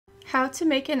How to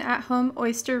make an at-home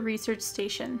oyster research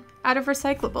station out of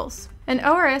recyclables. An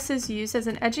ORS is used as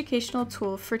an educational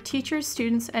tool for teachers,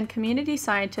 students, and community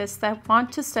scientists that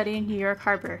want to study New York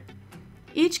Harbor.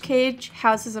 Each cage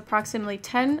houses approximately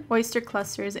 10 oyster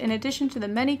clusters in addition to the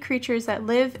many creatures that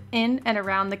live in and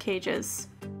around the cages.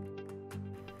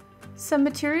 Some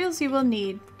materials you will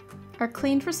need are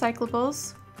cleaned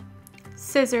recyclables,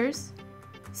 scissors,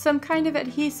 some kind of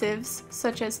adhesives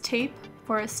such as tape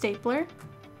or a stapler.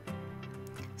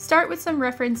 Start with some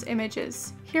reference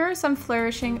images. Here are some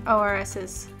flourishing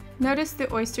ORSs. Notice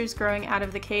the oysters growing out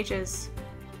of the cages.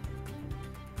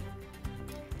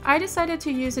 I decided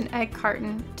to use an egg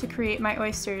carton to create my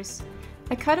oysters.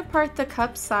 I cut apart the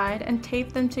cup side and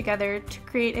taped them together to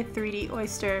create a 3D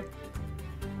oyster.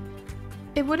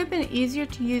 It would have been easier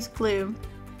to use glue,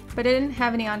 but I didn't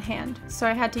have any on hand, so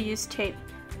I had to use tape.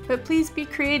 But please be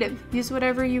creative. Use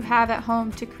whatever you have at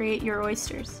home to create your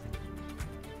oysters.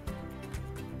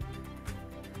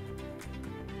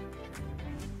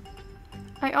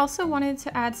 I also wanted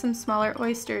to add some smaller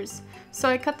oysters, so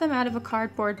I cut them out of a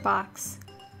cardboard box.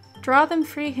 Draw them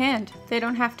freehand, they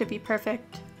don't have to be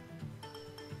perfect.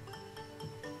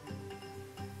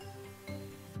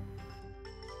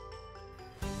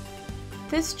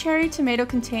 This cherry tomato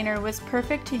container was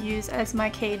perfect to use as my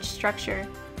cage structure.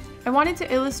 I wanted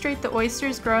to illustrate the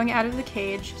oysters growing out of the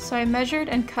cage, so I measured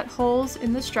and cut holes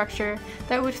in the structure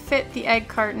that would fit the egg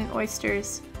carton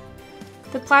oysters.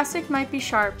 The plastic might be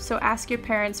sharp, so ask your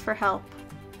parents for help.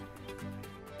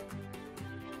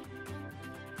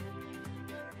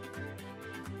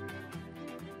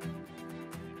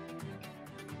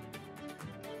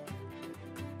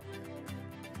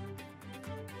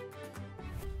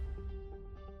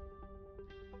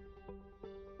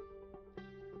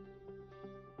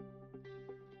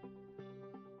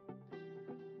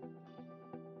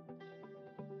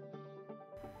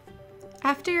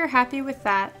 After you're happy with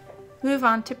that, move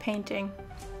on to painting.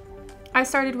 I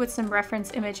started with some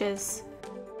reference images.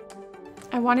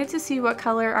 I wanted to see what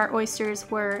color our oysters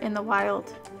were in the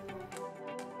wild.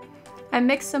 I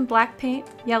mixed some black paint,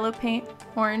 yellow paint,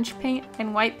 orange paint,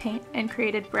 and white paint and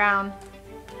created brown.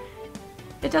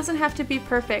 It doesn't have to be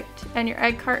perfect, and your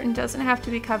egg carton doesn't have to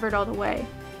be covered all the way.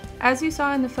 As you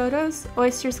saw in the photos,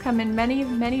 oysters come in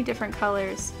many different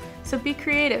colors, so be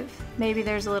creative. Maybe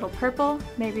there's a little purple,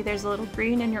 maybe there's a little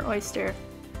green in your oyster.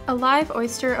 A live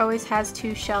oyster always has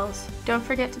two shells. Don't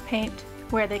forget to paint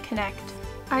where they connect.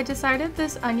 I decided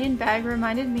this onion bag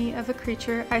reminded me of a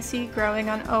creature I see growing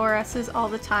on ORSs all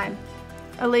the time,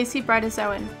 a lacy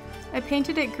bryozoan. I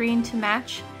painted it green to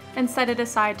match and set it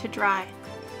aside to dry.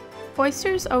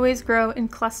 Oysters always grow in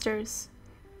clusters.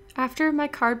 After my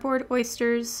cardboard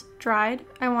oysters dried,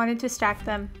 I wanted to stack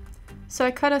them. So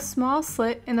I cut a small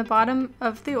slit in the bottom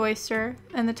of the oyster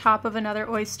and the top of another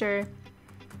oyster.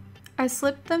 I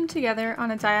slipped them together on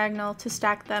a diagonal to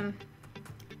stack them.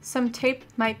 Some tape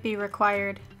might be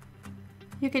required.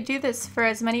 You could do this for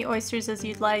as many oysters as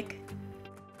you'd like.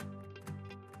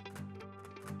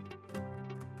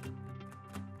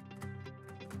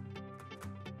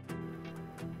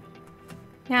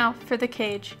 Now for the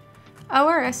cage.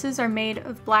 ORSs are made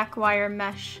of black wire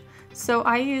mesh, so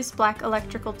I used black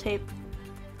electrical tape.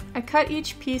 I cut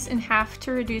each piece in half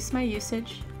to reduce my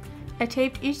usage. I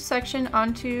taped each section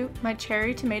onto my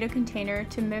cherry tomato container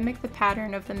to mimic the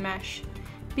pattern of the mesh.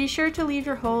 Be sure to leave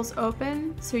your holes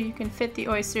open so you can fit the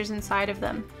oysters inside of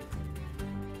them.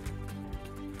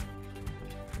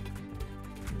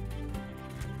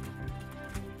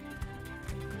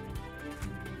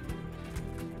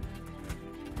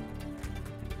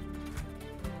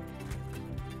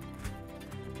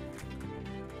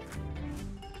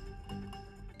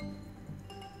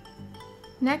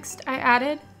 Next, I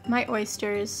added my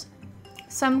oysters,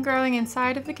 some growing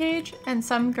inside of the cage and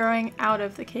some growing out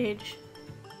of the cage.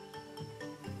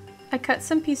 I cut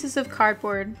some pieces of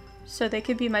cardboard so they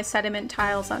could be my sediment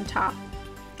tiles on top.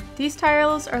 These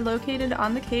tiles are located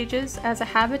on the cages as a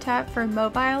habitat for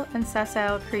mobile and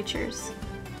sessile creatures.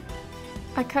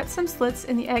 I cut some slits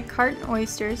in the egg carton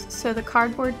oysters so the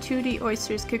cardboard 2D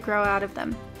oysters could grow out of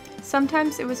them.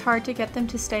 Sometimes it was hard to get them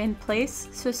to stay in place,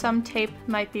 so some tape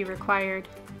might be required.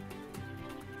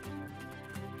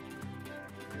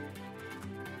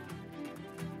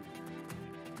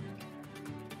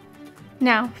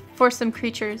 Now, for some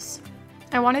creatures.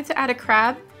 I wanted to add a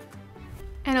crab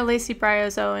and a lacy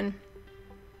bryozoan.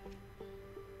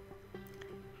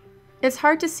 It's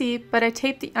hard to see, but I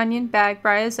taped the onion bag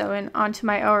bryozoan onto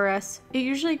my ORS. It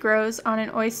usually grows on an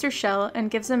oyster shell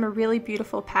and gives them a really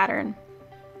beautiful pattern.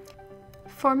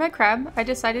 For my crab, I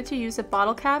decided to use a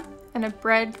bottle cap and a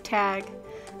bread tag,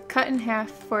 cut in half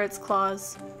for its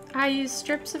claws. I used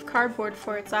strips of cardboard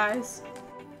for its eyes.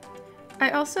 I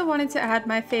also wanted to add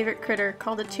my favorite critter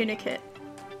called a tunicate.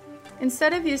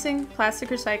 Instead of using plastic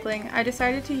recycling, I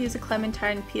decided to use a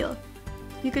clementine peel.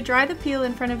 You could dry the peel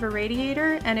in front of a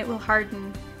radiator and it will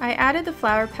harden. I added the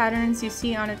flower patterns you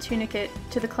see on a tunicate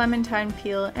to the clementine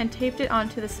peel and taped it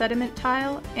onto the sediment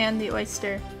tile and the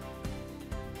oyster.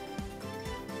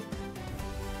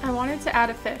 I wanted to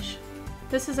add a fish.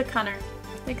 This is a cunner.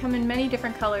 They come in many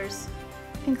different colors,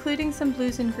 including some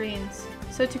blues and greens.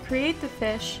 So to create the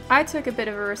fish, I took a bit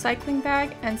of a recycling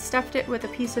bag and stuffed it with a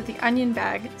piece of the onion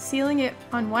bag, sealing it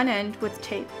on one end with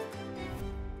tape.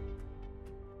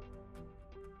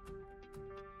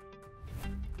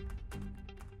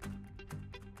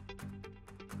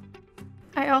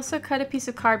 I also cut a piece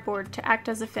of cardboard to act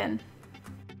as a fin.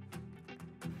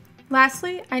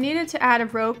 Lastly, I needed to add a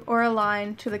rope or a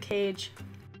line to the cage.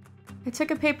 I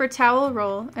took a paper towel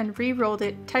roll and re-rolled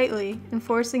it tightly,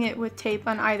 enforcing it with tape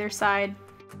on either side.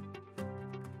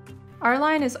 Our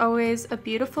line is always a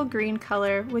beautiful green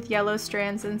color with yellow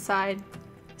strands inside,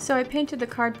 so I painted the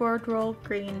cardboard roll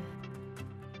green.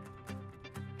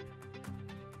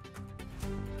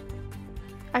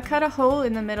 I cut a hole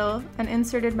in the middle and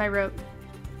inserted my rope.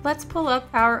 Let's pull up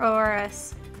our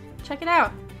ORS. Check it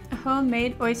out, a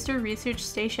homemade Oyster Research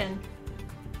Station.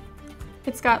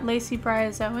 It's got lacy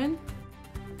bryozoan,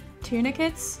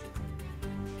 tunicates,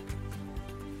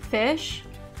 fish,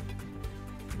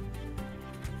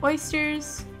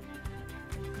 oysters,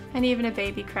 and even a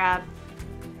baby crab.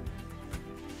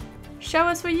 Show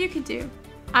us what you could do.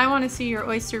 I want to see your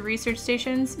Oyster Research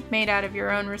Stations made out of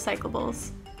your own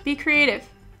recyclables. Be creative.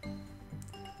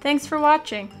 Thanks for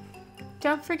watching.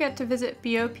 Don't forget to visit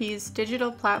BOP's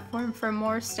digital platform for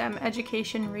more STEM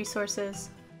education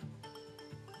resources.